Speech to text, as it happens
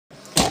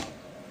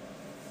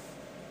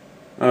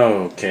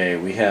Okay,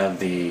 we have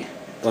the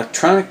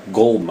Electronic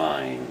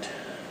Goldmine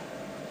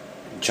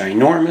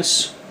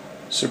Ginormous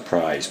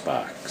Surprise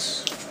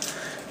Box.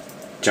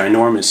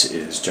 Ginormous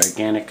is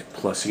gigantic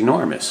plus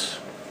enormous.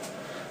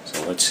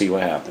 So let's see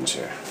what happens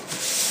here.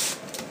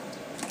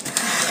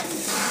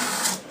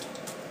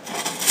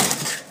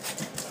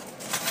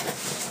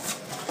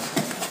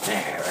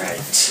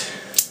 Alright.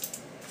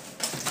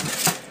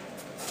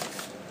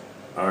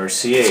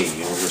 RCA,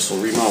 Universal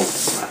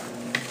Remote.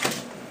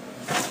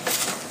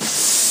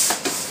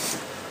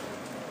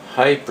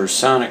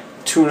 Hypersonic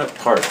tune-up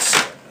parts.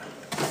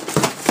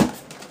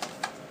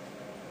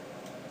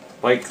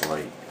 Bike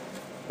light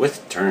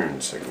with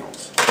turn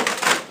signals.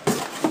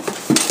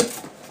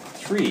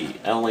 3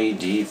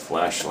 LED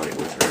flashlight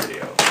with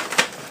radio.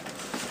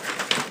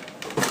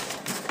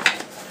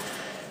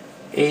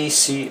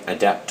 AC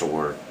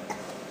adapter.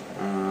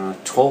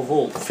 12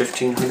 volt,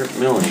 1500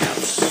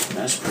 milliamps.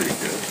 That's pretty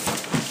good.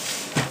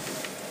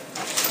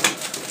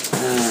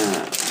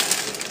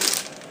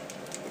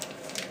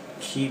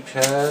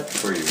 Keypad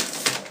for your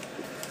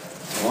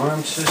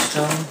alarm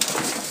system.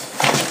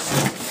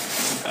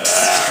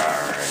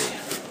 Alright.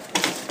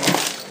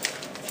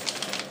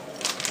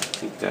 I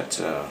think that's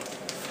a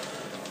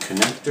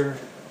connector.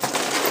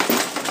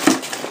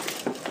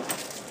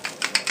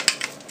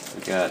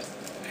 We got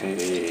a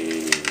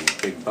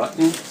big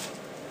button.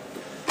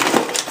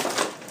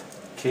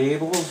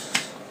 Cables.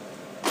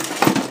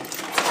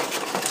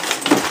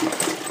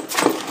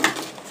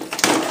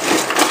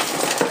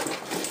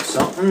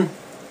 Something.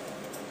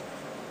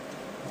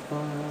 A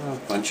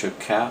bunch of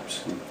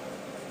caps. And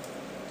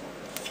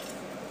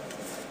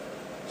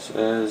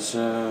says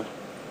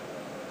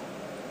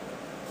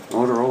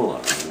Motorola.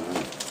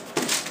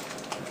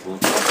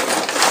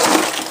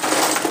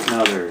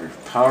 Another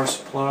power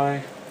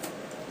supply.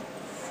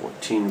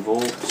 14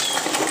 volts.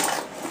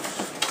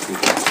 I think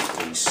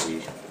that's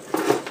AC.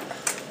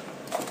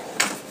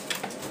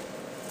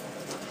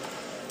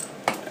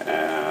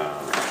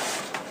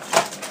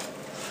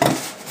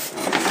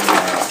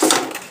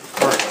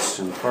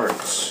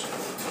 Parts.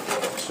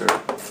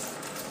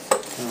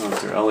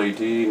 They're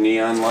LED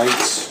neon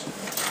lights.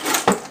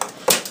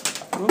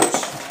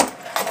 Oops.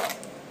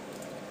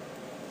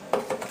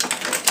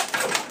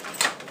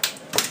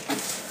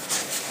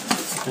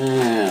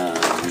 And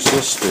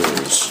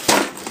resistors.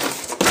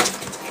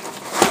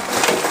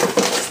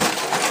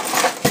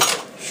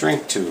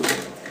 Shrink tube.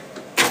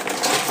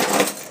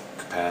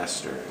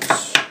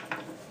 Capacitors.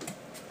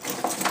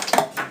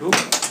 Oop,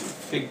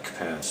 big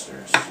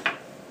capacitors.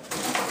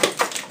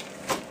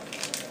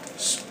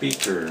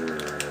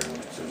 Speaker,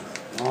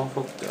 all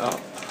hooked up.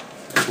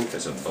 I think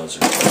there's a buzzer.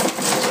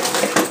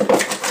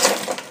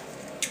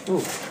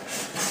 Ooh.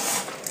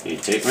 Need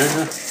a tape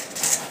measure?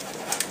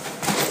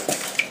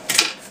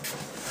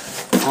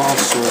 All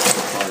sorts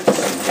of parts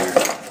in here.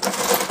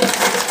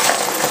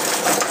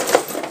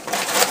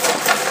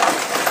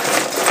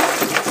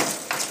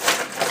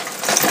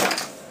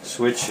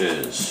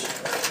 Switches,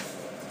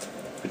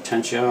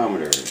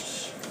 potentiometers,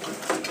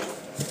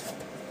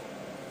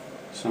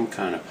 some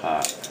kind of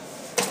pot.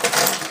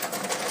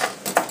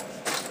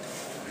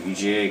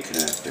 VGA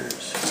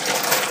connectors,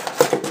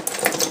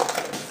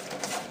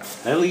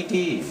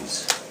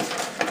 LEDs.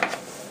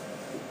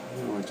 I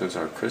don't know what those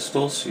are.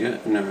 Crystals? Yeah,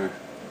 no.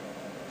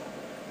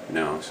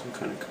 No, some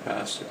kind of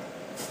capacitor.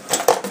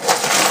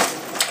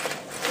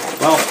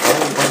 Well, a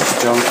whole bunch of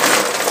junk.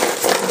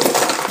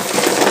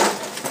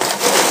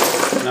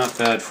 Not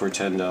bad for a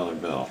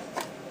 $10 bill.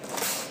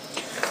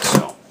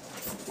 So,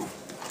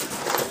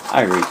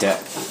 I rate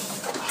that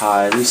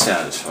highly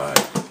satisfied.